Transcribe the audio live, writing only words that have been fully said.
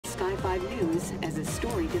Sci-Fi News as a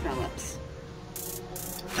story develops.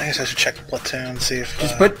 I guess I should check the platoon, see if...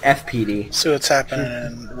 Just put FPD. See what's happening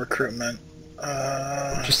in recruitment.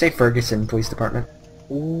 Just say Ferguson Police Department.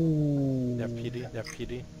 Ooh.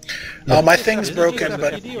 FPD. Oh, my thing's broken,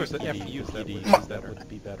 but... FPD or is it FPD? That would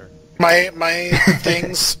be better. My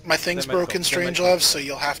thing's broken, Strangelove, so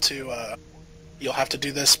you'll have to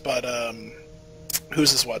do this, but,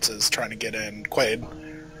 what's his trying to get in? Quaid.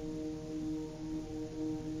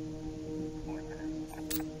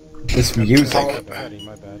 This music. My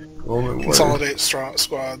bad. Consolidate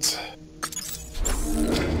squads.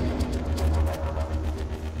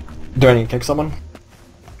 Do I need to kick someone?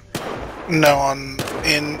 No,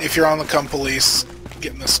 if you're on the police,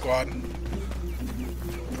 get in this squad.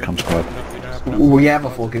 Squad. We have a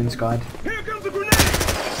full goon squad. Here comes a grenade!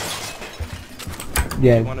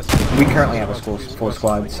 Yeah, we currently have a full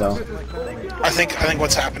squad, so... I think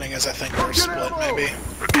what's happening is we're split, maybe.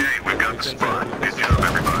 Okay, we've got the spot. Good job,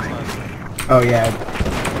 everybody. Oh yeah,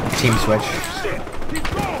 team switch.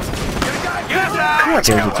 There's a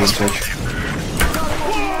team switch.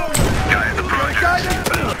 Guy at the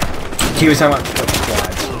project. He was talking about split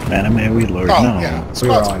squads. Anime we lord, Oh, no. yeah. We were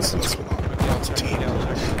Squad's on. it's a team.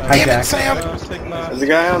 Hi, Damn it, Jack. Sam! There's a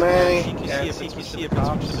guy on A. There's There's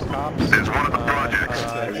one of the projects.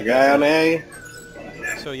 There's a guy on A.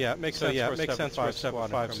 So yeah, it makes sense for us to have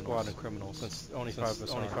 5 squad and criminals, since only 5 of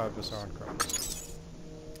us are on criminals.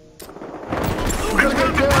 Let's go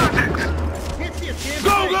to the projects.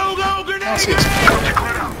 Go, grenade! I'll see you.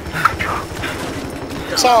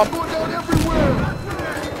 Saw him.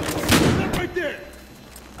 Right there.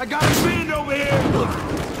 I got a band over here.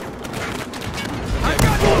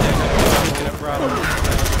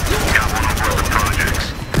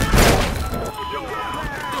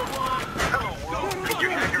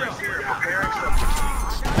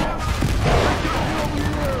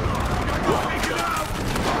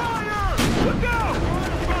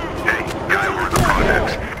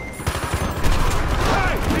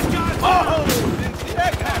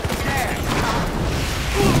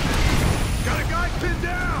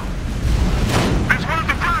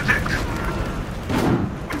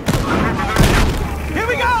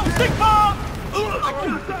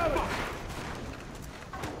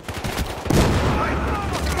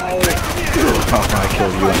 Oh, I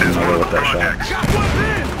killed you. I didn't know what that shot.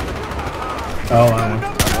 Oh,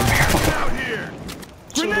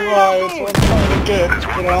 So do I, that's what I'm trying to get,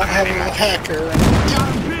 but I don't have any hacker.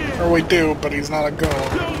 Or we do, but he's not a go.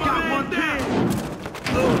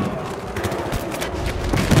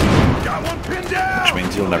 Which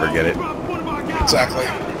means you'll never get it. Exactly.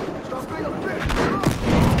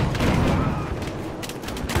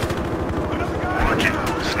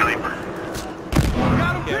 Sniper.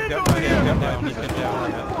 He's been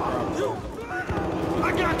down. I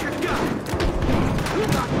got this guy.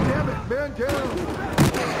 Damn it, man down.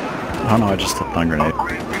 Oh no, I just slipped on grenade. One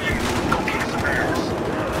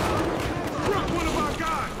of our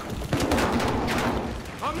guys.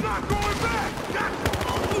 I'm not going back.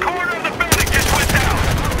 Corner of the building just went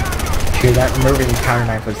down. dude, that removing the counter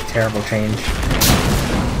knife was a terrible change.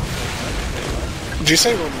 Did you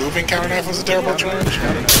say removing counter knife was a terrible change?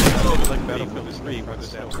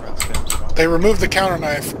 They removed the counter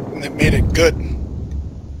knife and they made it good.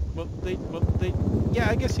 Yeah,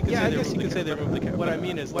 I guess you could say they removed the counter. What I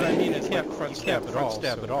mean is, can't front stab at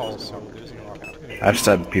all. So there's no opportunity. I just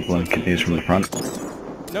had people in kidneys from the front.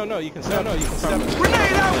 No, you can stab.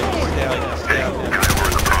 Grenade out!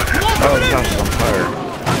 Oh, the house is on fire.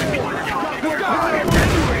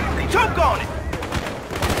 Choke on it!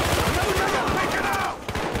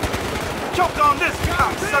 Choke on this,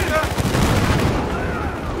 cocksucker!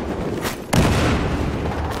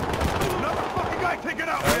 Another fucking guy taken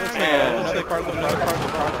out, man! Another part of the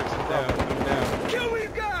project's down. Kill these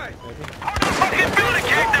guys! How the fucking building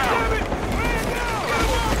came down!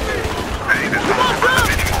 Hey, this is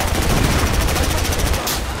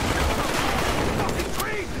fucking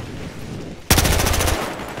crazy!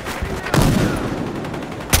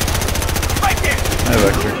 Right there! Hi,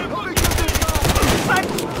 Vector.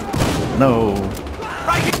 No.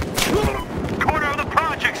 Right here! Corner of the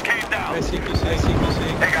projects came down! I see.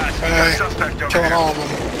 Hey guys, we got a suspect over Killing here. all of them.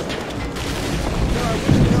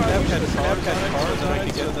 I've had cars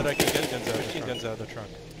that I could get guns out of the trunk.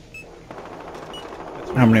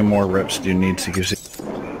 How many more reps do you need, CQC?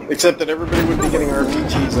 Except that everybody would be getting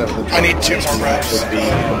RPGs out of the truck. I need 2 more reps. It would be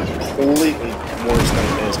completely worse than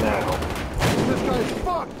it is now. This guy's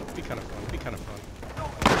fucked! It'd be kind of fun.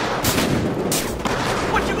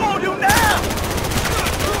 What you gonna do now?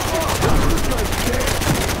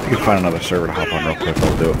 If you can find another server to hop on real quick,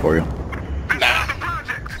 I'll do it for you. Nah.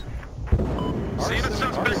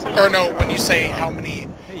 Or no, when you say how many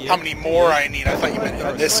more I need, I thought you meant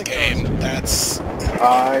in this game. That's...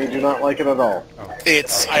 I do not like it at all.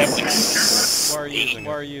 It's... I have like...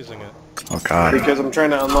 Why are you using it? Oh god. Because I'm trying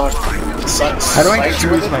to unlock... How do I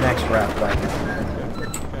choose my next rep? Like,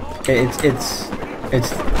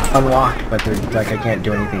 it's unlocked, but there's, like, I can't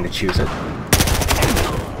do anything to choose it.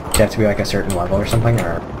 You have to be like a certain level or something,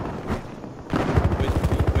 or...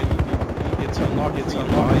 It's unlocked, you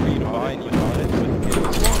buy it.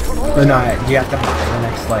 No, you have to buy the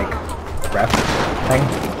next, like, rep thing?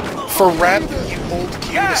 For rep, you hold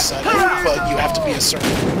Q to set it, but you have to be a certain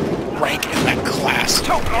rank in that class.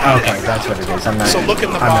 Okay, that's what it is. I'm not, so look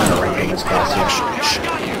in the I'm not bottom a rank in this class yet.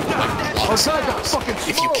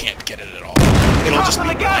 If you can't get it at all. It'll just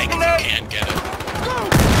be blank if you can't get it.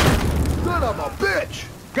 Son of a bitch!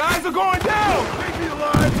 Guys are going down! Take me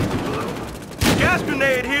alive! Gas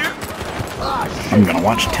grenade here! Ah, shit! I'm gonna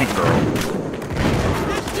watch Tank Girl.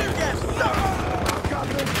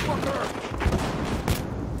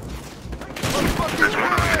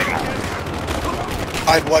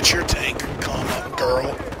 I'd watch your tank, comma, girl.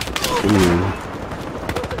 Ooh.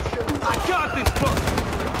 I got this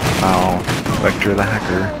fucker! Wow. Vector the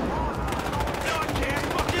hacker.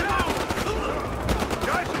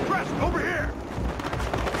 Guys suppressed, over here!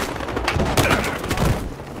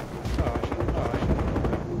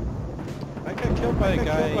 I got killed by a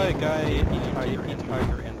guy in Tiger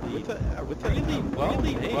and with a really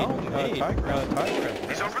well-made Tiger.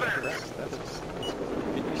 He's over there!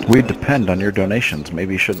 We depend on your donations.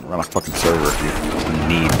 Maybe you shouldn't run a fucking server if you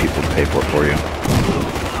need people to pay for it for you.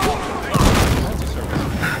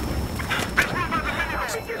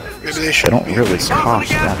 Maybe they They should. don't really cost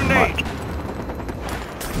that much.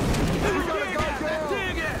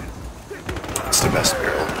 It's the best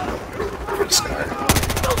barrel for this guy.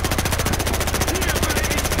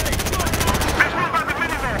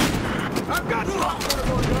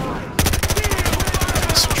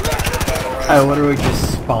 I literally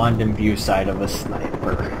just spawned in view side of a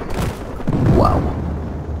sniper. Wow.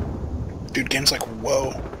 Dude, game's like,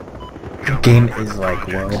 whoa. Game is like,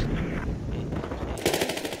 whoa.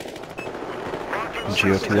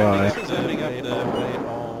 GOTY.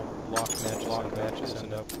 All lock matches,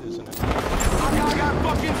 isn't it?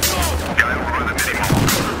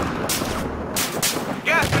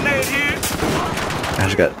 Gas grenade here! I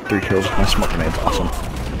just got 3 kills with my smoke grenades. Awesome.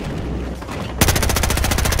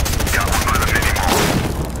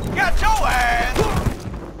 Got your ass!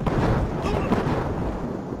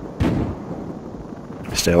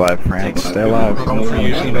 Stay alive, friends. Stay alive. For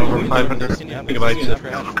using over 500 megabytes of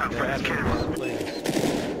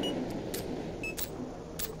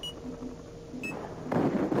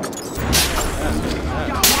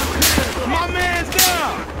My man's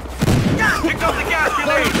down! Pick up the gas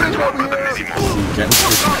grenade! Getting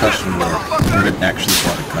through concussion work, and it actually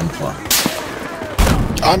brought a gunpla.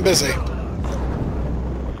 I'm busy.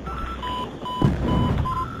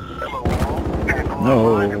 No.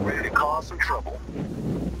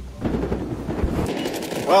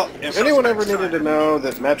 Well, if anyone ever needed to know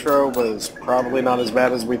that Metro was probably not as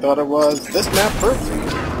bad as we thought it was, this map proves it.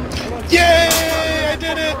 Yay! I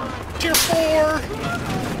did it! Tier 4!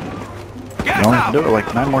 You only have to do it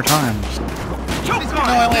like 9 more times. No,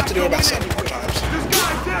 I only have to do it about 7 more times.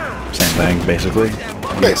 Same thing, basically. You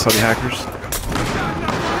get putty hackers.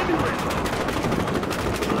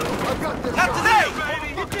 Not today!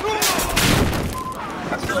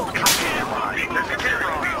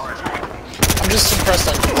 I'm just impressed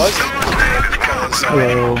I wasn't, because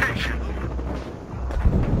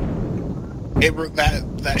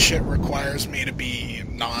that shit requires me to be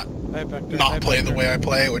not play the way I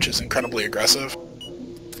play, which is incredibly aggressive.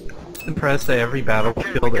 impressed that every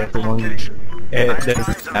battlefield, everyone there's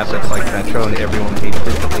assets like Metro and everyone hates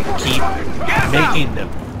it, but they keep making them.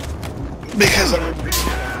 Because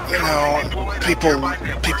you know,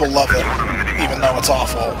 people love it, even though it's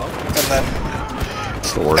awful, and then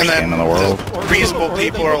It's the worst game in the world. reasonable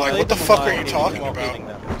people are like, what the fuck are you talking about?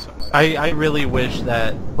 I really wish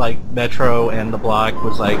that like Metro and the block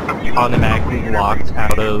was like automatically locked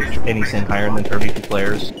out of anything higher than 32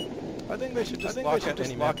 players. I think they should just lock at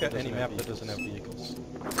any map that doesn't have vehicles.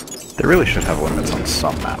 They really should have limits on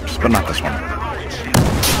some maps, but not this one.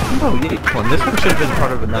 Oh yeah, well, this one should have been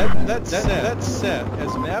part of another map. That said,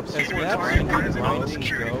 as maps grinding go,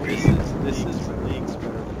 this is for leagues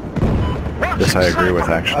better than This I agree with,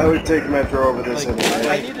 I actually. would take Metro over this like,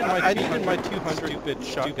 anyway. I needed my 200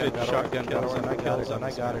 stupid shotgun battles, and I got it on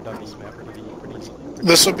this map pretty easily.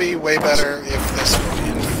 This would be way better if this were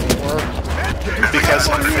in 4, because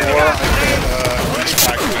in 4 I could use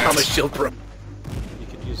fragments. How much shield broke? You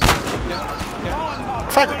could use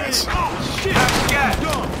Frag grenades.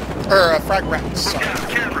 Or frag rounds. Sorry,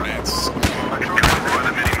 grenades.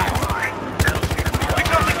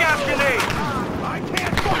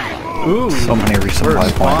 Ooh, So many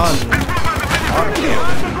resupply points.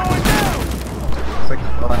 It's like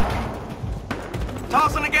fun.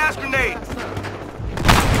 Tossing a gas grenade.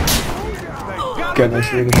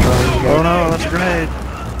 Goodness, really strong. Oh no, that's a grenade.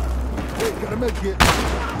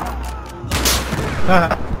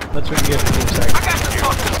 That's what you get for being psyched.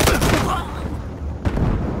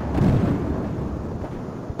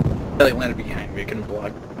 Really landed behind me, couldn't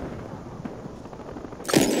block.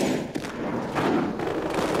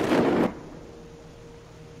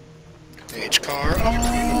 H-car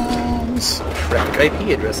arms. Traffic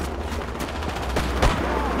IP address.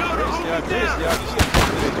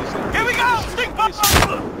 Here we go! Stink bomb!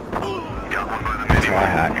 That's how I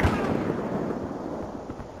hack.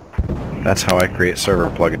 That's how I create server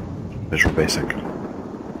plugin. Visual Basic.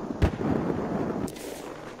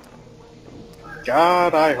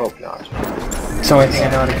 God, I hope not. So I think I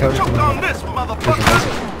know how to code Choke on it. this,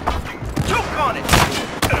 motherfucker! Choke on it!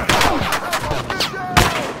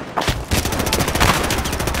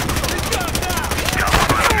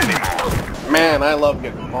 Man, I love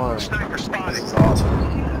getting farmed. This is awesome.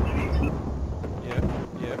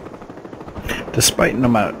 Despite no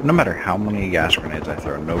matter how many gas grenades I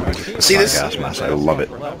throw, nobody gets See my this? gas mask. I love it.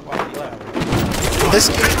 This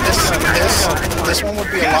one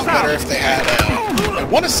would be a lot better if they had, I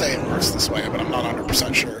want to say it works this way, but I'm not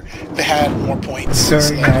 100% sure. If they had more points, so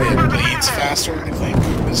that it bleeds faster, I think.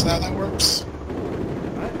 Is that how that works?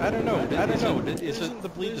 I don't know. Isn't the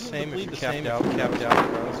bleed the same if you're capped out,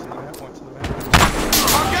 regardless of the map points in the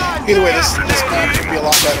map? Either way, this map would be a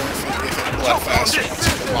lot better if it bled faster once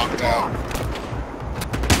it's been locked out.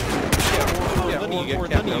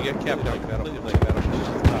 You get capped out.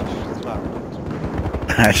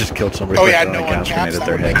 I just killed somebody Oh by yeah, throwing no a gas uncaps, grenade at that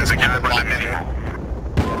their would make head. this map a lot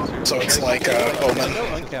better. So it's like, Omen.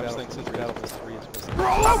 They're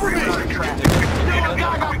all over me!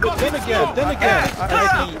 But then again, I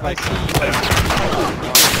see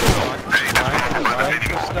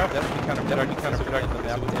stuff that would be kind of productive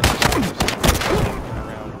that would end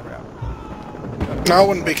around crap. No, it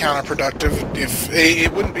wouldn't be counterproductive if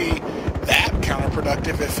it wouldn't be that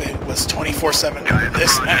counterproductive if it was 24/7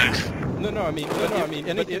 this map. No, I mean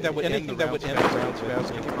anything that would end the rounds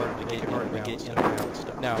fast, make it hard to get in and out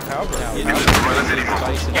stuff. Now, however,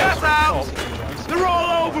 Gas out! They're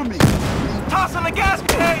all over me! Tossing the gas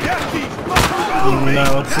grenade!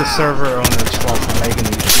 No, it's the server owner's fault for making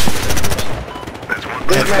these.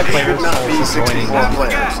 This map players should not be also 64 joining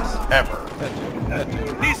players. Ever.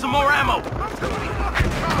 Need some more ammo!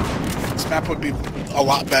 This map would be a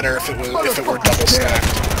lot better if it were double stacked.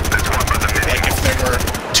 Like if there were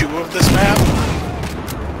 2 of this map.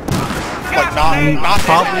 Like not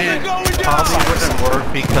Probably wouldn't work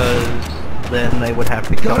because then they would have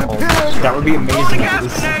to kill all. That would be amazing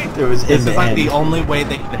if it was This in the is like end. the only way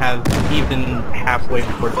they could have even halfway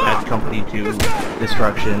towards that company to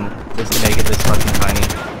destruction is to make it this fucking tiny.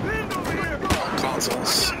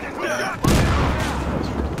 consoles. Yeah.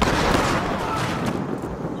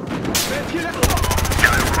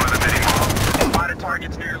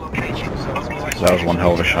 That was one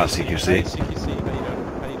hell of a shot, CQC. CQC,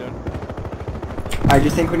 how you doing? I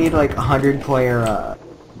just think we need like 100 player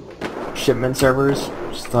shipment servers,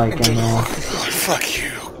 just like in Fuck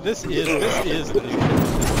you. This is the new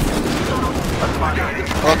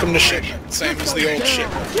Welcome to shipment. Same as the old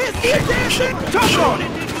shipment.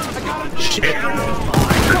 Shit.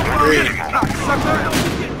 Agreed.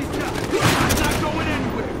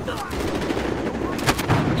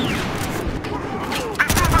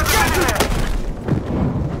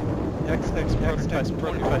 XX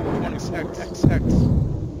prototype 26XX.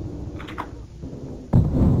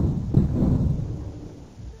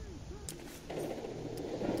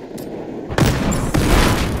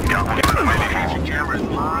 Cameras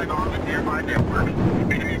live on the nearby network.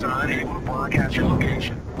 Enemies are unable to broadcast your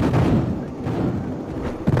location.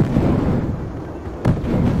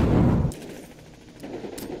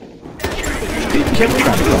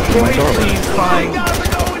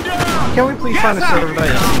 Can we please find a server that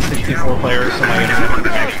has 64 players so my internet can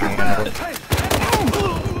actually handle it?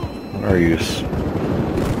 What are you?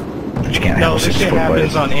 But you can't No, handle this shit 64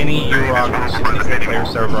 happens players. on any uRck 64 player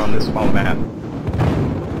server on this small map.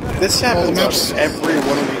 This happens on every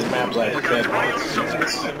one of these maps I've been on.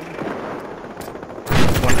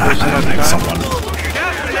 One person at a time. Someone.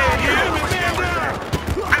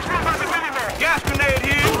 Gas grenade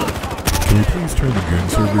here! Can we please turn the gun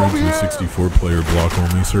server into a 64-player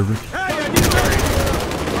block-only server?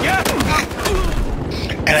 Gas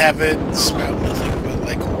and have it spout nothing but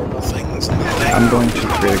like horrible things. I'm going to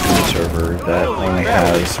create a Google server that only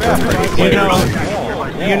has firm-ready players.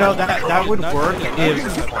 You know that would work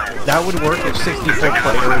if 64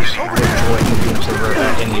 players would join the Doom server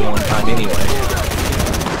at any one time anyway.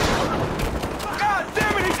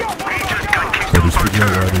 So just figure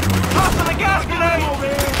out why they're doing this.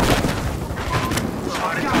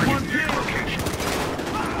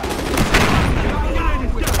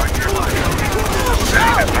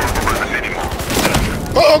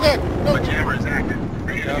 Oh, okay. No.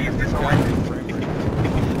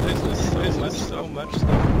 There's so much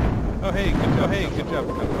stuff. Oh hey, good job.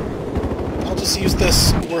 I'll just use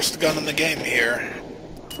this worst gun in the game here.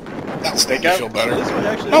 That'll make you feel better.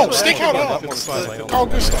 No, Stakeout out. It's the Carl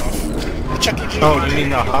Gustav. The Chuck E. Cheese. Oh, you mean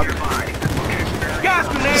the Hawk?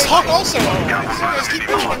 This Hawk also owns. You guys keep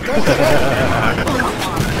mentioning guns.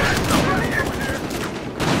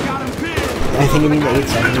 I think you mean the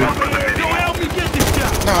 870.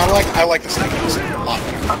 No, I like the Stakeout a lot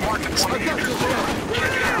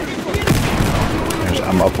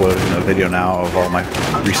I'm uploading a video now of all my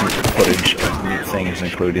recent footage of neat things,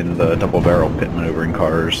 including the double barrel pit maneuvering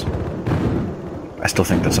cars. I still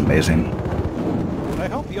think that's amazing. I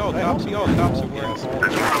hope y'all cops are wearing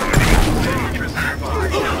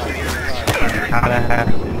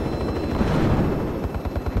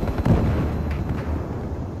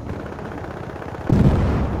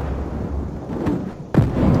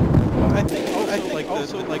I think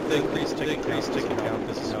also like the increased ticket count.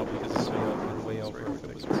 This is how because it's way over.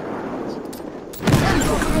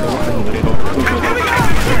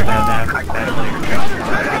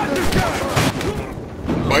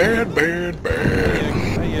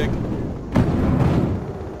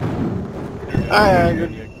 Bad.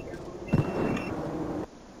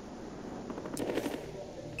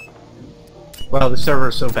 Well, the server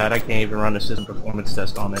is so bad I can't even run a system performance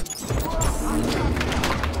test on it.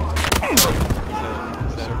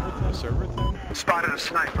 Server thing? Spotted a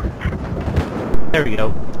sniper. There we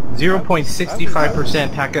go.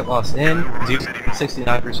 0.65% packet loss in,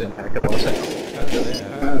 0.69% packet loss out.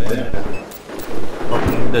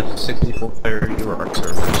 Welcome to the 64-player uRck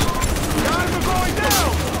servers. Guys are going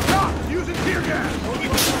down! Stop! Using tear gas!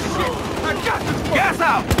 I got this one! Gas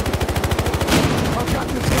out! I've got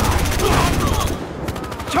this guy!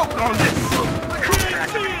 Choke on this! I can't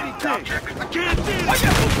see anything! I can't see anything! I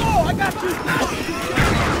got the ball! I got you!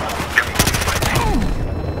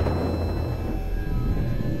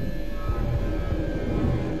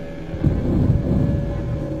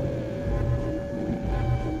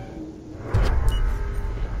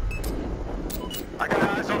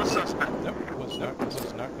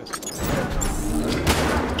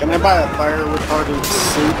 Can I buy a fire retardant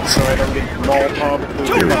suit so I don't get Molotov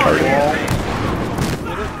through the wall?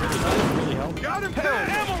 Got him!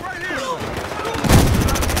 Ammo right here!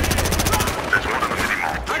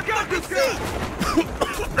 I got this guy!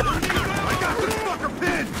 I got this fucker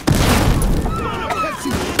pinned!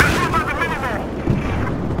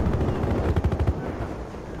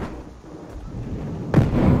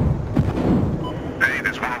 Hey,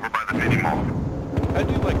 there's one over by the mini mall. I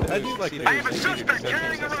do like the I have a suspect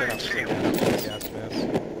carrying a gas mask.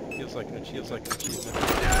 Feels like an achievement.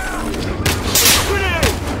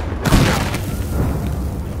 Grenade!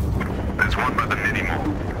 There's one by the mini mall.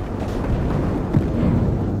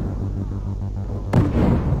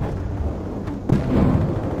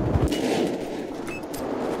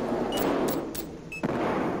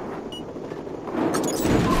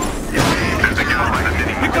 There's a guy by the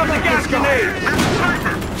mini mall. Here comes a gas grenade!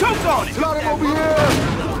 Choke on it! Got him over here!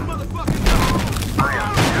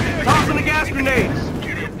 Tossing the gas grenades!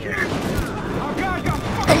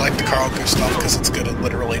 I like the Carl Gustav because it's good at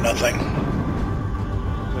literally nothing.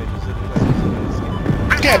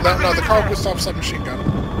 Yeah, no, the Carl Gustav submachine gun.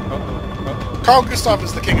 Carl Gustav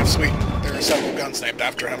is the king of Sweden. There are several guns named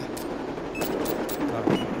after him.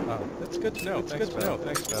 That's good to know. Thanks, Battle.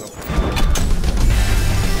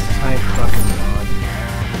 I fucking god.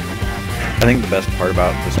 I think the best part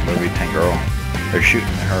about this movie, Tank Girl, they're shooting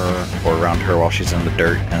her or around her while she's in the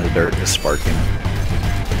dirt, and the dirt is sparking.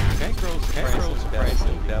 Tank Girl's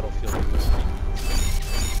Battlefield.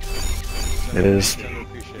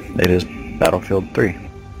 It is Battlefield 3.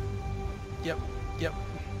 Yep.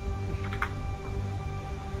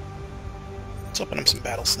 Let's open him some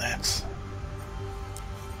battle snacks.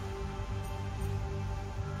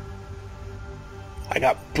 I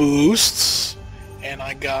got boosts, and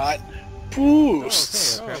I got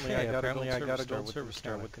boosts. Apparently I got a gold service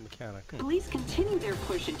star with the mechanic. Police continue their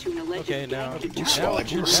push into an alleged gang now to it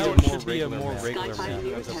should be a more regular Sky 5 map.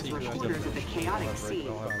 News has reporters of the chaotic scene.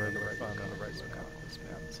 this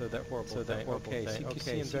map. So that horrible thing. Okay,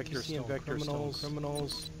 CQC and Vector still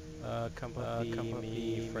criminals. Company,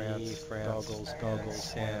 me, France, Goggles,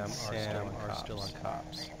 Sam are still on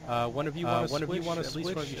cops. One of you want to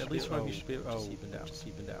switch? At least one of you should be evened out.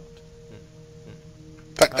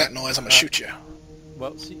 Fuck that noise, I'm gonna shoot you.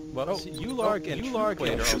 Well, uRck and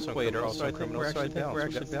uRck are also criminals, so I think we're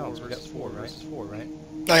actually balanced. We got 4, right?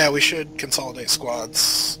 Oh yeah, we should consolidate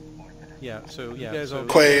squads. Yeah, so you guys all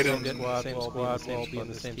Quaid get and same squad, we'll all be in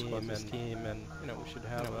the same team, and you know, we should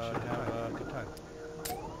have a good time.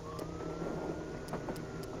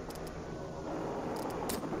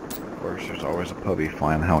 Of course, there's always a pubby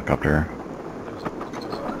flying a helicopter.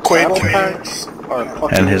 Quaid,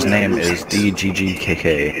 and his name is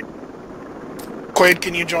DGGKK. Quaid,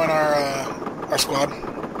 can you join our squad?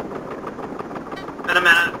 In a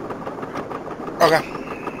minute. Okay.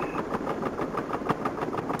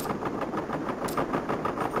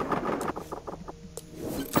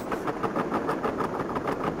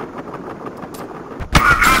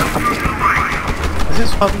 Is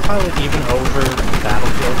this puppy pilot even over the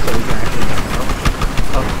battlefield so we can actually come out?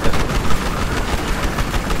 Oh,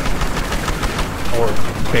 or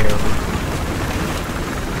barely.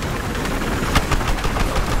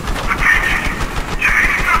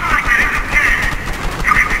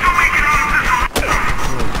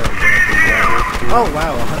 Oh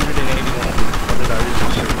wow, 181. What did I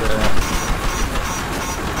just shoot?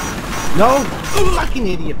 No! Fucking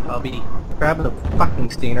idiot puppy. Grabbing a fucking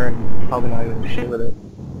Steiner and probably not even shit with it.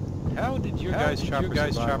 How did your guys'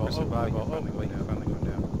 chopper survive? Oh, finally going down.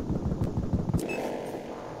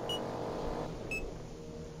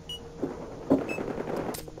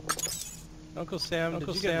 Uncle Sam,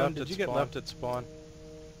 did you get left at spawn?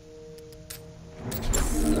 I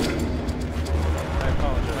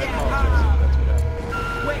apologize if that's what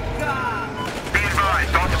happened. Wake up! Be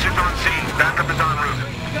advised, officers on scene. Backup is en route.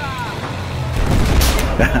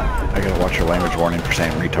 I gotta watch your language warning for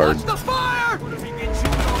saying retard. The fire!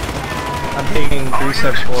 I'm taking 3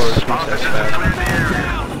 steps forward, 2 steps back.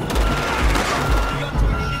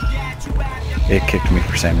 It kicked me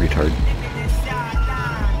for saying retard.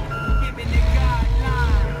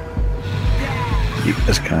 You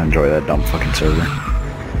guys kinda enjoy that dumb fucking server.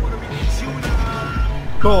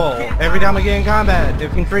 Cool. Every time I get in combat,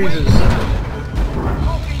 different freezes.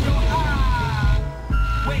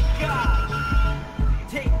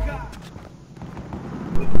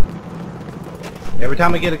 Every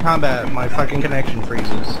time I get a combat, my fucking connection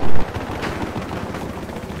freezes.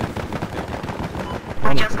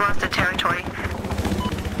 We just lost a territory.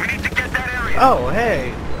 We need to get that area. Oh,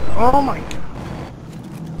 hey. Oh my god.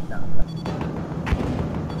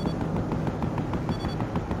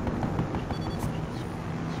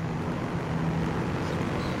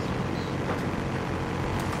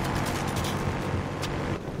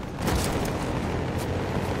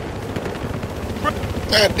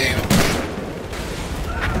 God damn.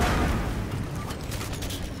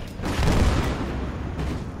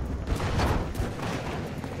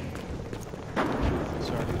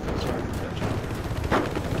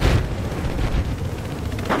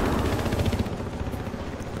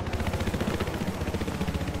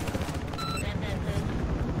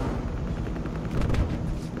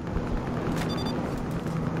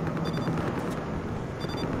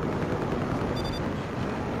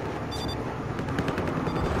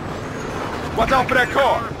 Watch out for that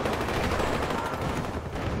car!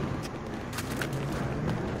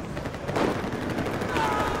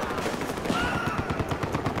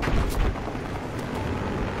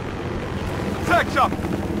 Attack chopper!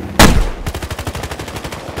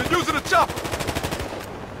 They're using a chopper!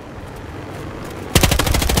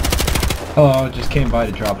 Hello, just came by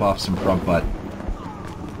to drop off some front butt.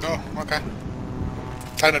 Oh, okay.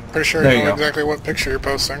 I'm pretty sure There you you know go. exactly what picture you're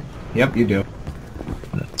posting. Yep, you do.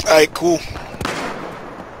 Alright, cool.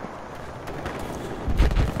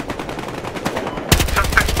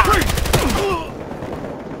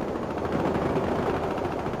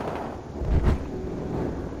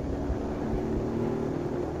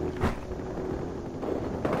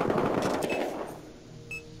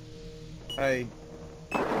 Hey.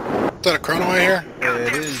 Is that a chrono I hear?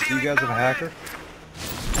 It is. Do you guys have a hacker?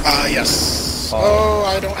 Yes. Oh,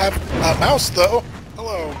 I don't have a mouse though.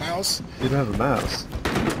 Hello, mouse. You don't have a mouse.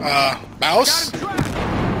 Mouse?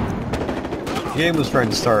 The game was trying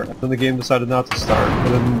to start, then the game decided not to start,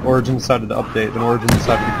 and then Origin decided to update, then Origin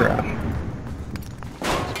decided to crash.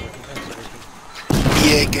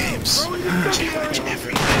 EA games. Change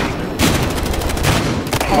everything.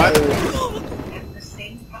 What?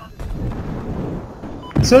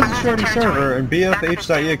 It says it's starting server and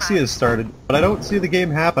BFH.exe has started, but I don't see the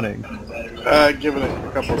game happening. Give it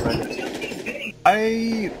a couple of seconds.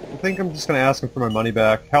 I think I'm just gonna ask him for my money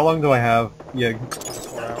back. How long do I have, Yig?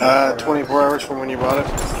 24 hours from when you bought it.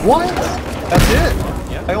 What? That's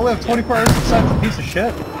it? Yep. I only have 24 hours to decide the piece of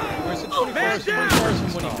shit. Where's it 24 hours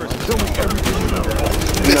from when you first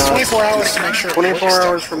It's 24 hours to make sure. 24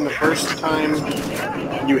 hours from the first time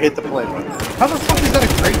you hit the play button. How the fuck is that a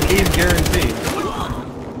great game guarantee?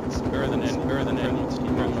 It's better than any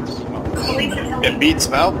Steam. It beats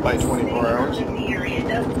Valve by 24 hours.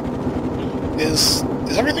 Is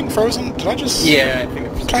everything frozen? Did I just Yeah, I think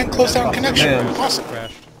it's try and close down connection? Man. Awesome.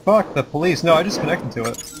 Fuck the police. No, I just connected to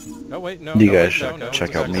it. Oh wait, no. You no, guys wait, should no, check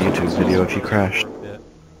it's out my actually- YouTube video if you crashed.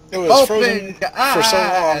 It was frozen for so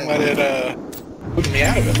long that it booted me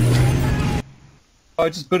out of it. Oh,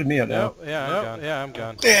 it just booted me out now. I'm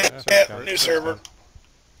gone. Yeah, new server.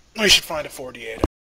 We should find a 48.